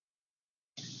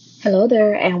Hello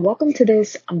there, and welcome to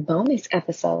this bonus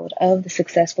episode of the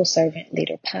Successful Servant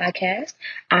Leader podcast.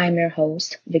 I'm your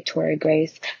host, Victoria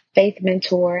Grace, faith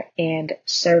mentor and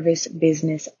service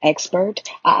business expert.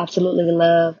 I absolutely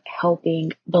love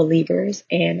helping believers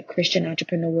and Christian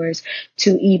entrepreneurs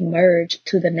to emerge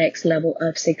to the next level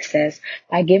of success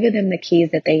by giving them the keys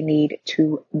that they need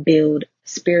to build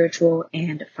spiritual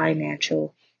and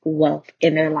financial wealth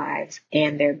in their lives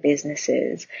and their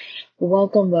businesses.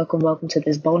 Welcome to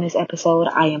this bonus episode.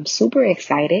 I am super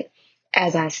excited.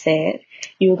 As I said,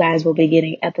 you guys will be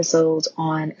getting episodes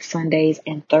on Sundays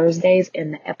and Thursdays,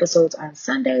 and the episodes on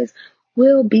Sundays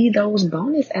will be those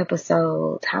bonus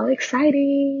episodes. How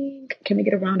exciting! Can we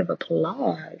get a round of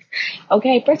applause?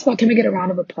 Okay, first of all, can we get a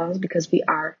round of applause because we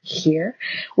are here?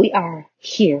 We are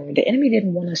here. The enemy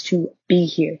didn't want us to be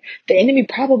here. The enemy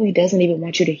probably doesn't even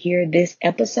want you to hear this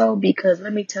episode because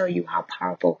let me tell you how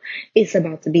powerful it's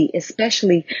about to be,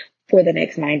 especially for the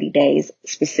next 90 days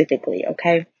specifically,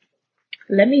 okay?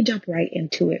 Let me jump right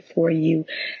into it for you.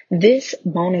 This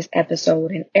bonus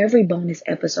episode and every bonus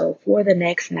episode for the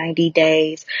next 90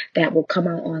 days that will come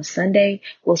out on Sunday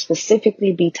will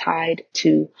specifically be tied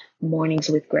to Mornings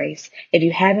with Grace. If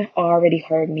you haven't already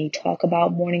heard me talk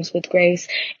about Mornings with Grace,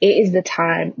 it is the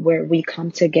time where we come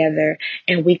together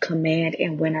and we command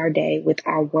and win our day with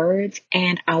our words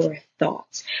and our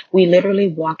thoughts. We literally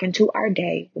walk into our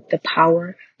day with the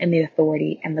power and the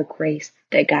authority and the grace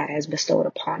that God has bestowed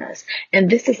upon us. And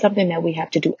this is something that we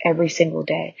have to do every single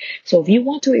day. So if you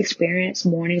want to experience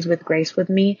Mornings with Grace with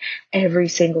me every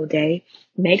single day,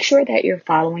 make sure that you're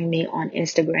following me on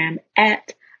Instagram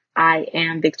at I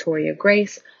am Victoria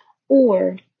Grace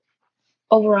or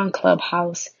over on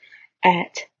Clubhouse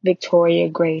at Victoria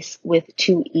Grace with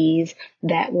 2 E's.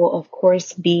 That will, of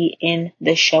course, be in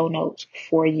the show notes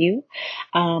for you.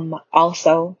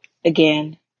 Also,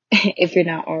 again, if you're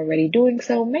not already doing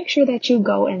so, make sure that you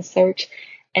go and search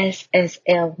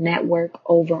SSL Network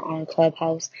over on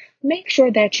Clubhouse. Make sure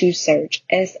that you search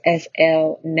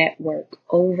SSL Network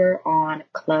over on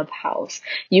Clubhouse.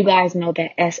 You guys know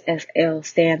that SSL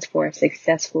stands for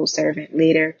Successful Servant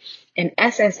Leader. And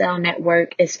SSL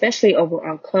Network, especially over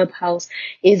on Clubhouse,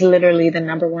 is literally the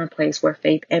number one place where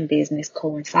faith and business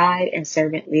coincide and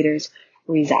servant leaders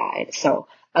reside. So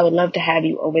I would love to have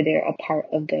you over there, a part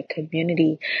of the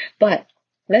community. But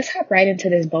let's hop right into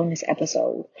this bonus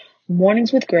episode.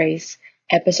 Mornings with Grace,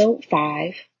 episode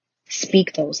 5,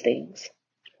 Speak Those Things.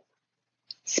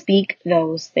 Speak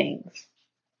those things.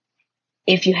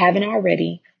 If you haven't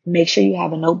already, make sure you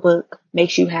have a notebook, make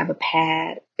sure you have a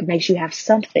pad, make sure you have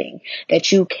something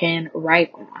that you can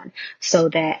write on so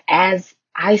that as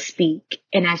I speak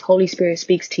and as Holy Spirit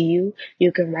speaks to you,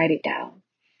 you can write it down.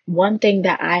 One thing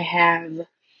that I have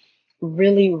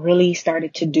really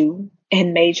started to do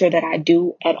and made sure that I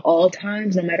do at all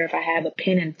times, no matter if I have a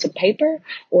pen and some paper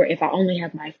or if I only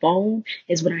have my phone,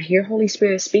 is when I hear Holy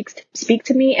Spirit speak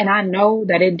to me and I know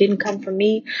that it didn't come from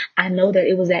me. I know that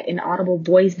it was that inaudible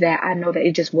voice that I know that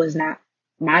it just was not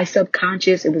my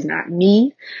subconscious. It was not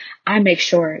me. I make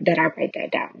sure that I write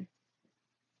that down.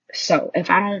 So if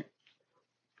I don't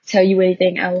tell you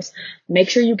anything else, make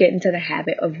sure you get into the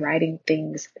habit of writing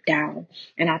things down.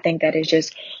 And I think that is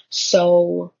just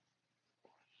so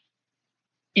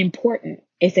important.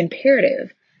 It's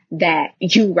imperative that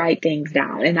you write things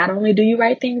down. And not only do you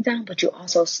write things down, but you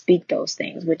also speak those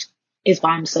things, which is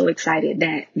why I'm so excited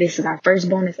that this is our first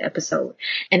bonus episode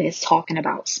and it's talking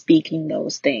about speaking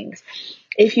those things.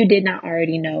 If you did not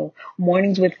already know,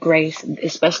 Mornings with Grace,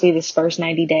 especially this first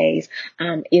 90 days,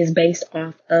 is based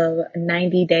off of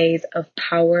 90 Days of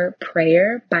Power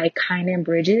Prayer by Kynan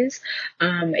Bridges.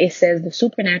 It says the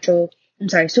supernatural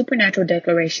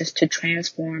declarations to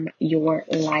transform your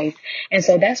life. And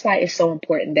so that's why it's so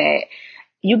important that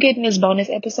you get in this bonus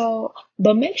episode,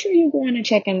 but make sure you're going and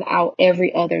checking out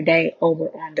every other day over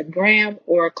on the Gram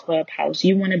or Clubhouse.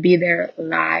 You want to be there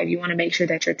live. You want to make sure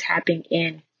that you're tapping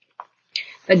in.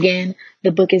 Again,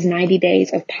 the book is 90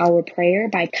 Days of Power Prayer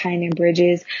by Kynan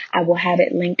Bridges. I will have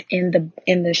it linked in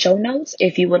the show notes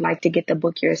if you would like to get the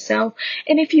book yourself.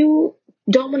 And if you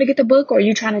don't want to get the book or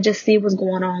you're trying to just see what's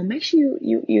going on, make sure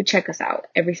you check us out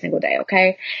every single day,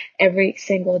 okay? Every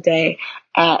single day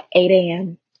at 8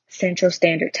 a.m. Central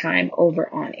Standard Time over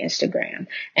on Instagram.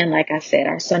 And like I said,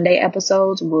 our Sunday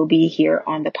episodes will be here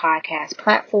on the podcast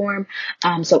platform.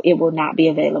 So it will not be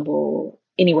available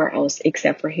anywhere else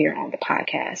except for here on the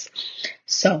podcast.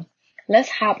 So let's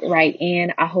hop right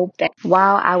in. I hope that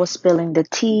while I was spilling the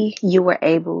tea, you were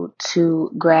able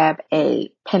to grab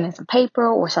a pen and some paper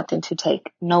or something to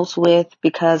take notes with,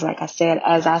 because like I said,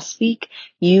 as I speak,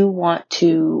 you want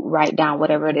to write down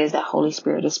whatever it is that Holy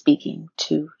Spirit is speaking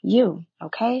to you.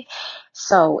 Okay.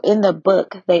 So in the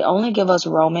book, they only give us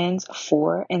Romans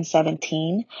 4 and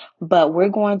 17, but we're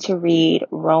going to read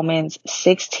Romans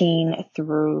 16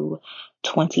 through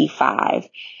 25.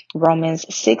 Romans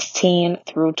 16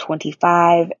 through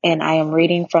 25, and I am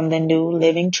reading from the New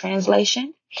Living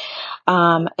Translation.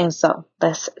 And so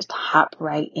let's hop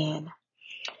right in.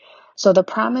 So the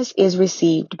promise is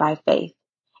received by faith.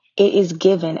 It is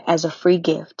given as a free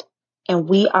gift, and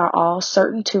we are all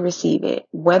certain to receive it,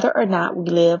 whether or not we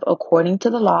live according to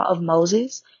the law of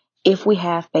Moses, if we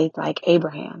have faith like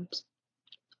Abraham's.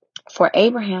 For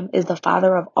Abraham is the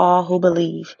father of all who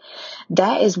believe.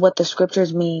 That is what the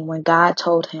scriptures mean when God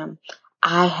told him,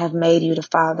 I have made you the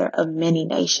father of many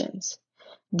nations.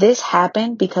 This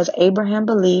happened because Abraham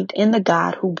believed in the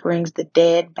God who brings the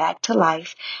dead back to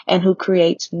life and who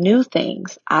creates new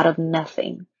things out of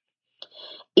nothing.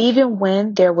 Even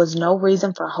when there was no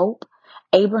reason for hope,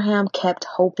 Abraham kept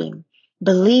hoping,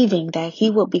 believing that he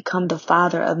would become the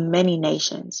father of many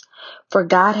nations. For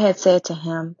God had said to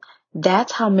him,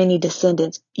 that's how many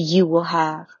descendants you will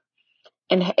have.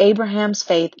 And Abraham's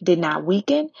faith did not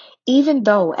weaken, even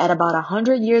though at about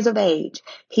 100 years of age,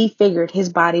 he figured his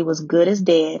body was good as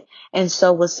dead, and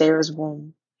so was Sarah's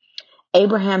womb.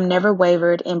 Abraham never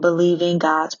wavered in believing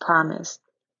God's promise.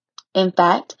 In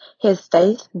fact, his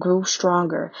faith grew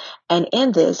stronger, and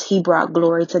in this he brought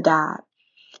glory to God.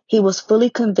 He was fully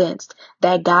convinced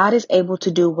that God is able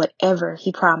to do whatever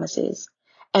he promises.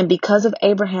 And because of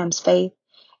Abraham's faith,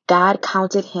 God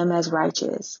counted him as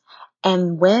righteous.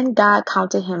 And when God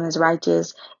counted him as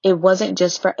righteous, it wasn't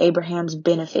just for Abraham's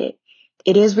benefit.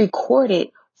 It is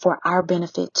recorded for our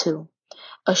benefit too,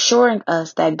 assuring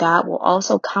us that God will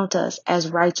also count us as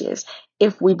righteous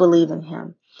if we believe in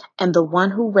him and the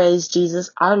one who raised Jesus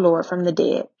our Lord from the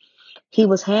dead. He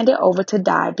was handed over to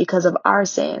die because of our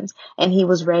sins, and he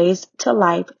was raised to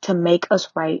life to make us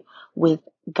right with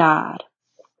God.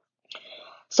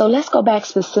 So let's go back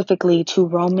specifically to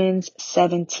Romans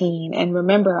 17. And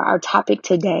remember, our topic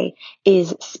today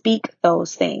is speak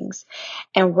those things.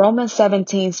 And Romans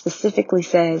 17 specifically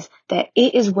says that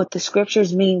it is what the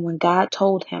scriptures mean when God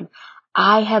told him,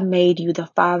 I have made you the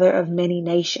father of many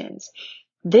nations.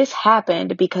 This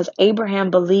happened because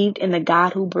Abraham believed in the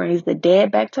God who brings the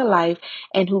dead back to life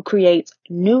and who creates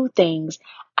new things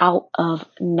out of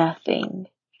nothing.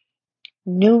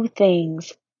 New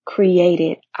things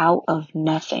created out of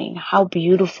nothing. How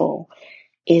beautiful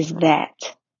is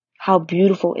that? How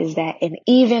beautiful is that? And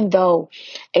even though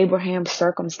Abraham's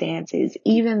circumstances,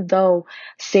 even though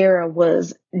Sarah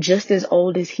was just as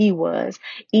old as he was,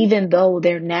 even though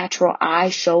their natural eye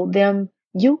showed them,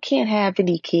 you can't have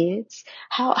any kids.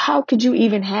 How could you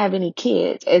even have any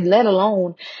kids? And let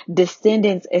alone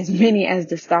descendants as many as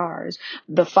the stars,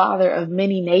 the father of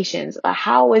many nations.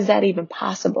 How is that even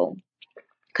possible?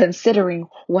 Considering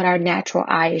what our natural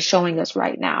eye is showing us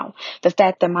right now, the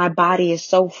fact that my body is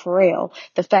so frail,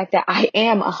 the fact that I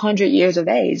am 100 years of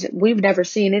age, we've never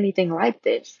seen anything like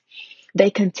this. They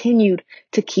continued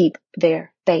to keep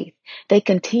their faith. They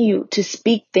continued to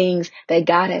speak things that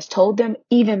God has told them,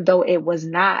 even though it was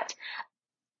not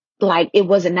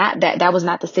that was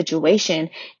not the situation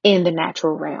in the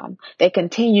natural realm. They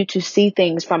continue to see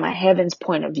things from a heaven's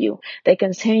point of view. They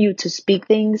continue to speak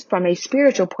things from a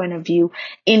spiritual point of view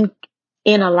in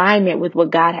alignment with what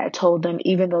God had told them,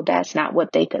 even though that's not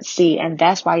what they could see. And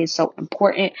that's why it's so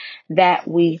important that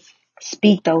we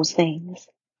speak those things.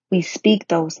 We speak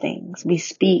those things. We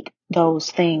speak those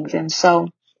things. And so,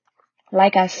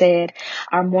 like I said,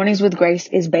 our Mornings with Grace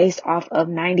is based off of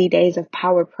 90 Days of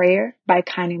Power Prayer by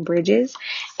Kynan Bridges.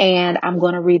 And I'm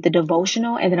going to read the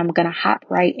devotional and then I'm going to hop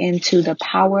right into the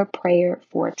power prayer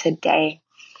for today.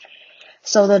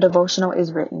 So the devotional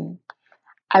is written.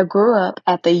 I grew up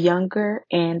at the younger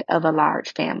end of a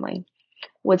large family.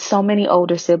 With so many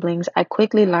older siblings, I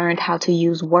quickly learned how to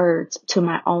use words to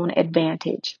my own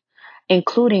advantage,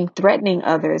 including threatening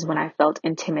others when I felt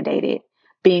intimidated,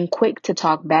 being quick to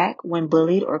talk back when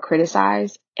bullied or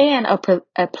criticized, and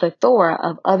a plethora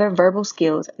of other verbal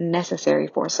skills necessary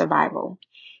for survival.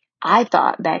 I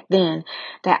thought back then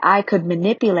that I could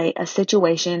manipulate a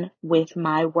situation with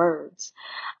my words.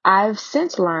 I've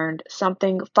since learned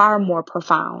something far more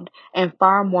profound and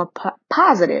far more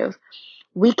positive.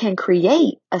 We can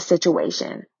create a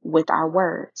situation with our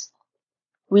words.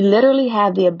 We literally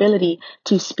have the ability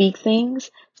to speak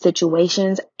things,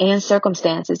 situations, and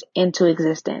circumstances into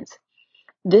existence.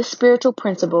 This spiritual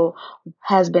principle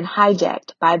has been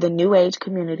hijacked by the New Age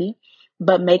community,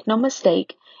 but make no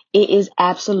mistake, it is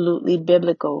absolutely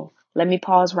biblical. Let me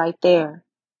pause right there.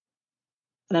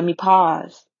 Let me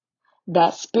pause.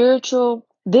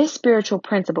 This spiritual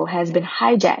principle has been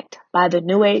hijacked by the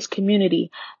New Age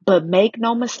community, but make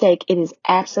no mistake, it is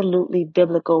absolutely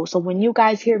biblical. So when you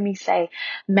guys hear me say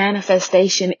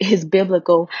manifestation is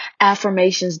biblical,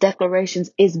 affirmations, declarations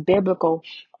is biblical,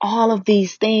 all of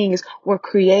these things were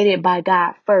created by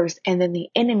God first, and then the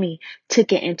enemy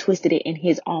took it and twisted it in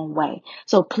his own way.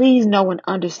 So please know and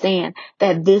understand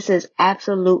that this is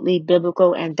absolutely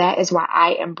biblical, and that is why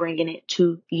I am bringing it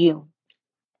to you.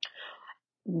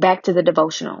 Back to the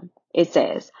devotional. It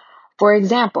says, for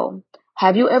example,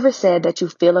 have you ever said that you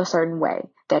feel a certain way,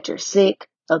 that you're sick,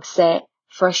 upset,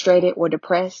 frustrated, or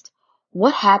depressed?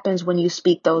 What happens when you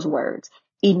speak those words?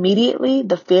 Immediately,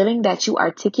 the feeling that you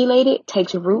articulated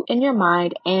takes root in your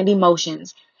mind and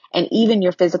emotions, and even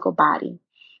your physical body.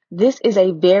 This is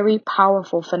a very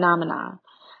powerful phenomenon.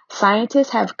 Scientists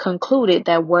have concluded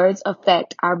that words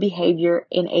affect our behavior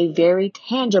in a very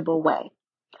tangible way.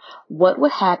 What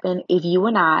would happen if you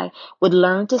and I would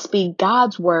learn to speak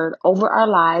God's word over our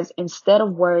lives instead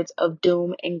of words of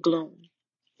doom and gloom?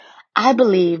 I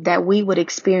believe that we would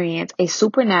experience a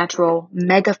supernatural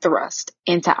mega thrust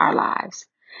into our lives.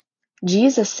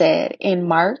 Jesus said in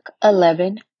Mark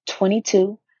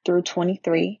 11:22 through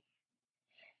 23,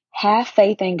 have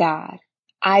faith in God.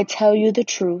 I tell you the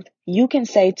truth. You can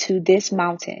say to this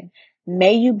mountain,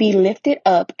 may you be lifted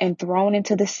up and thrown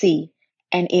into the sea,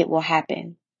 and it will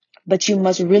happen. But you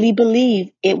must really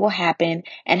believe it will happen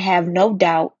and have no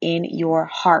doubt in your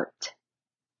heart.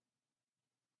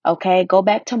 Okay, go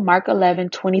back to Mark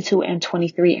 11:22 and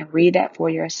 23 and read that for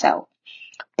yourself.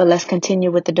 But let's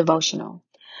continue with the devotional.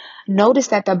 Notice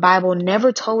that the Bible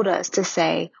never told us to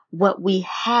say what we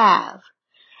have.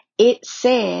 It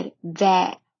said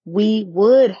that we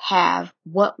would have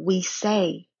what we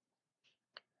say.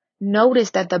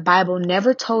 Notice that the Bible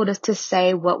never told us to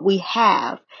say what we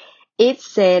have. It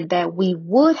said that we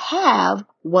would have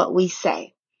what we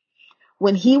say.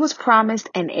 When he was promised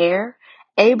an heir,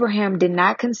 Abraham did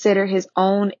not consider his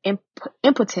own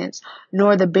impotence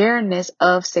nor the barrenness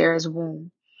of Sarah's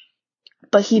womb,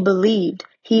 but he believed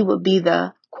he would be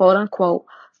the quote unquote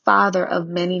father of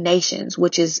many nations,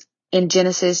 which is in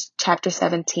Genesis chapter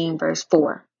 17, verse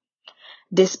 4.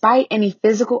 Despite any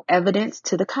physical evidence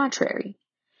to the contrary,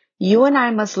 you and I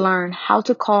must learn how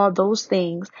to call those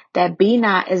things that be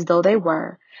not as though they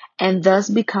were, and thus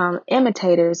become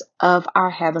imitators of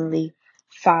our Heavenly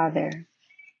Father.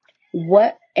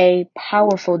 What a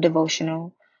powerful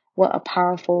devotional. What a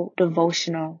powerful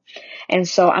devotional. And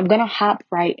so I'm going to hop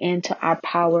right into our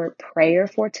power prayer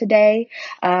for today.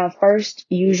 First,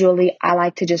 usually I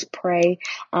like to just pray.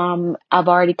 I've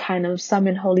already kind of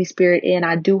summoned Holy Spirit in.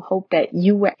 I do hope that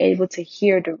you were able to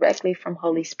hear directly from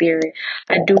Holy Spirit.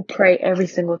 I do pray every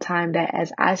single time that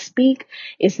as I speak,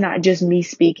 it's not just me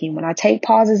speaking. When I take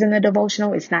pauses in the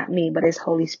devotional, it's not me, but it's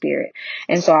Holy Spirit.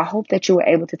 And so I hope that you were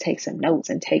able to take some notes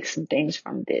and take some things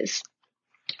from this.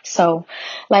 So,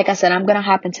 like I said, I'm going to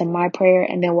hop into my prayer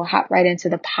and then we'll hop right into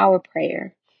the power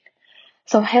prayer.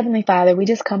 So, Heavenly Father, we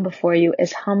just come before you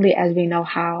as humbly as we know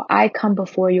how. I come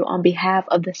before you on behalf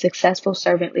of the Successful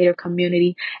Servant Leader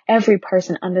community, every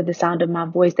person under the sound of my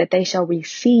voice, that they shall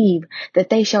receive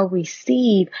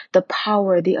the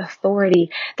power, the authority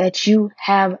that you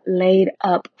have laid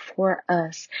up for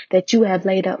us, that you have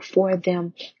laid up for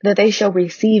them, that they shall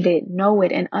receive it, know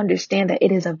it, and understand that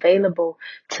it is available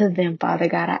to them, Father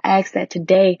God. I ask that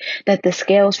today that the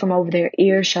scales from over their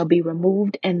ears shall be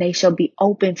removed and they shall be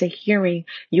open to hearing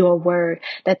your word,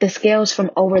 that the scales from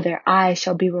over their eyes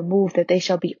shall be removed, that they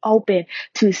shall be open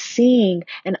to seeing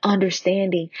and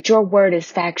understanding that your word is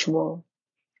factual,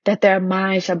 that their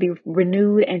minds shall be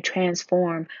renewed and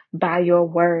transformed by your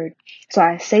word. So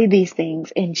I say these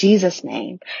things in Jesus'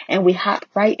 name, and we hop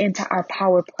right into our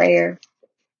power prayer.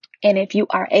 And if you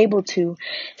are able to,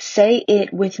 say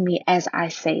it with me as I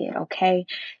say it, okay?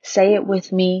 Say it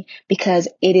with me because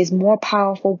it is more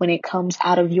powerful when it comes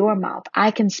out of your mouth.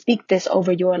 I can speak this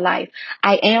over your life.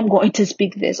 I am going to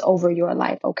speak this over your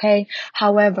life, okay?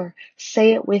 However,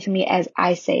 say it with me as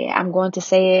I say it. I'm going to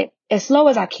say it as slow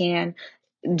as I can,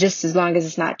 just as long as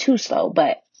it's not too slow,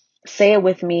 but say it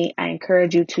with me. I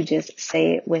encourage you to just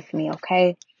say it with me,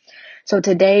 okay? So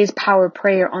today's power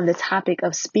prayer on the topic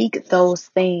of speak those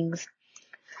things.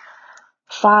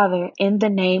 Father, in the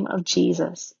name of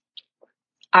Jesus,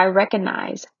 I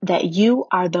recognize that you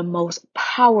are the most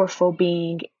powerful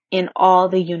being in all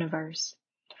the universe.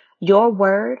 Your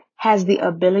word has the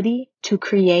ability to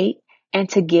create and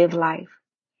to give life.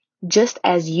 just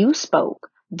as you spoke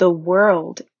the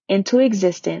world into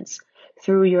existence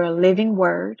through your living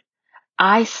word,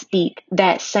 I speak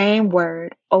that same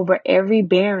word over every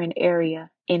barren area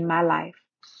in my life.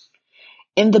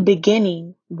 In the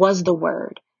beginning was the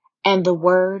Word, and the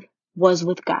Word was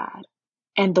with God,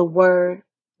 and the Word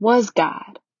was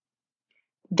God.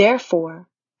 Therefore,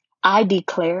 I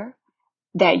declare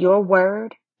that your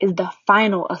word is the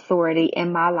final authority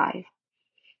in my life.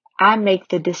 I make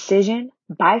the decision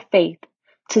by faith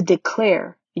to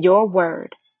declare your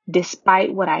word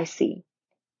despite what I see,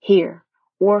 hear,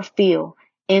 or feel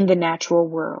in the natural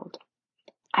world.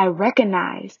 I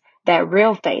recognize that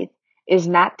real faith is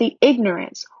not the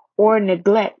ignorance or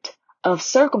neglect of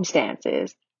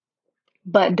circumstances,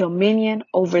 but dominion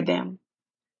over them.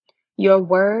 Your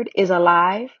word is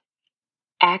alive,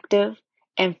 active,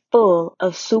 and full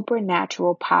of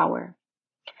supernatural power.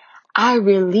 I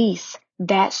release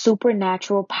that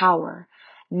supernatural power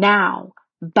now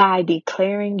by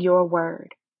declaring your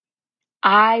word.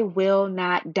 I will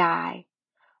not die,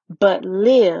 but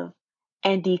live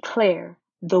and declare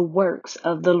the works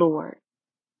of the Lord.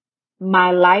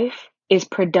 My life is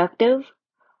productive,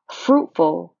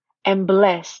 fruitful, and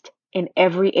blessed in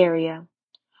every area.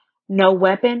 No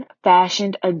weapon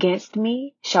fashioned against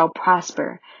me shall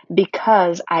prosper,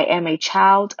 because I am a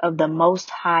child of the Most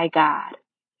High God,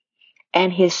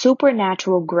 and His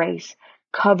supernatural grace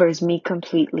covers me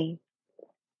completely.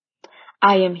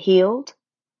 I am healed,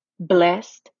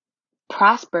 blessed,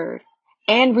 prospered,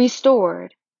 and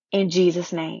restored in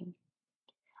Jesus' name.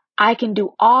 I can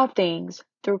do all things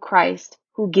through Christ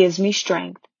who gives me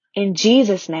strength. In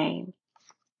Jesus' name,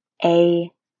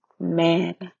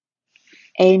 amen.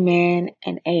 Amen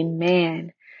and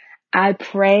amen. I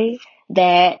pray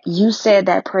that you said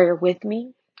that prayer with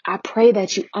me. I pray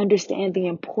that you understand the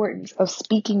importance of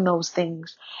speaking those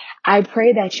things. I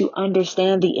pray that you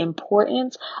understand the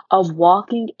importance of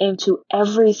walking into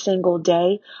every single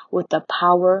day with the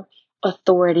power,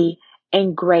 authority,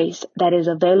 and grace that is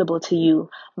available to you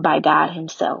by God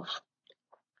Himself.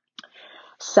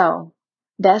 So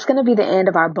that's going to be the end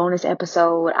of our bonus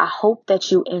episode. I hope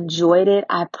that you enjoyed it.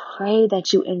 I pray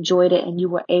that you enjoyed it and you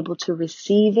were able to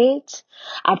receive it.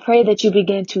 I pray that you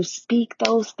begin to speak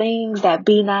those things that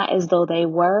be not as though they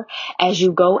were as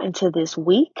you go into this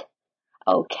week.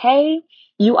 Okay?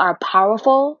 You are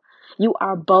powerful. You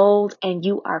are bold and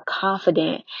you are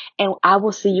confident. And I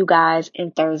will see you guys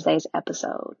in Thursday's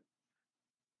episode.